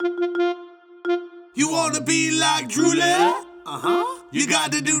You wanna be like Julie? You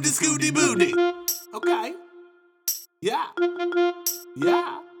gotta do the scooty booty. Okay. Yeah.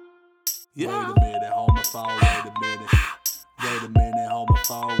 Yeah. Yeah. Wait a minute, hold my phone, wait a minute. Wait a minute, hold my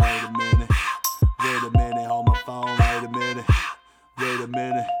phone, wait a minute. Wait a minute, hold my phone, wait a minute. Wait a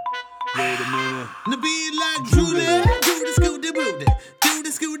minute, wait a minute. Now be like Julie, do the scooty booty. Do the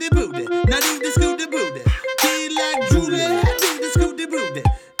scooty booty. Now do the scooty booty. Be like Julie, do the scooty booty.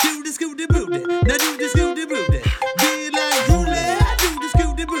 Do the scooty booty. Now do the scooty booty. Be like Julie, do the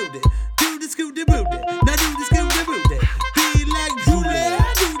scooty booty. Do the scooty booty. Now do the scooty booty. Be like Julie,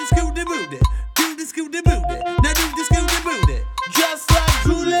 do the scooty booty. Do the scooty booty. Now do the scooty booty. Just like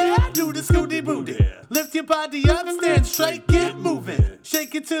Julie, do the scooty booty. Lift your body up, stand straight, get moving.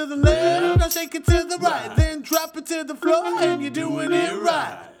 Shake it to the left, now shake it to the right. Then drop it to the floor and you're doing it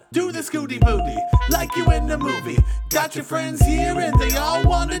right. Do the scooty booty, like you in the movie. Got your friends here and they all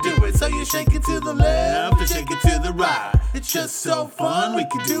wanna do it. So you shake it to the left and shake it to the right. It's just so fun, we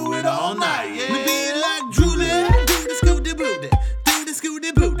can do it all night. Yeah. We be like Julie, do the scooty booty. Do the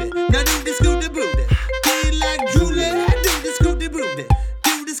scooty booty, now do the scooty booty. Be like Julie, do the scooty booty.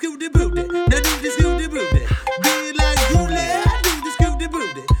 Do the scooty booty, now do the scooty booty. Be like Julie, do the scooty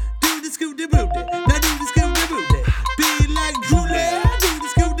booty. Do the scooty booty, now do the scooty booty. Be like Julie, do the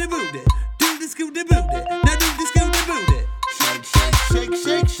scooty booty. Do the scooty booty, now do the scooty booty. Shake, shake, shake,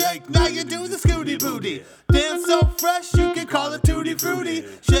 shake, shake, now you do the scooty booty. Dance so fresh, you can call it tutti frutti.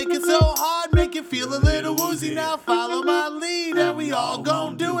 Shake it so hard, make it feel a little woozy. Now follow my lead and we all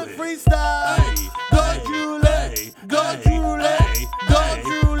gon' do it freestyle. Go Julie, go Julie, go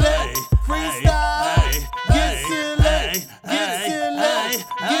Julie, freestyle. Get silly, get silly,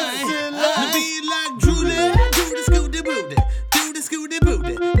 get silly. Now be like Julie, do the scooty booty. Do the scooty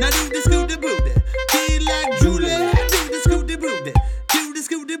booty, now do the scooty booty. Be like Julie, do the scooty booty. Do the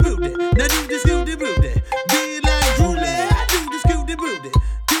scooty booty, now do the scooty booty.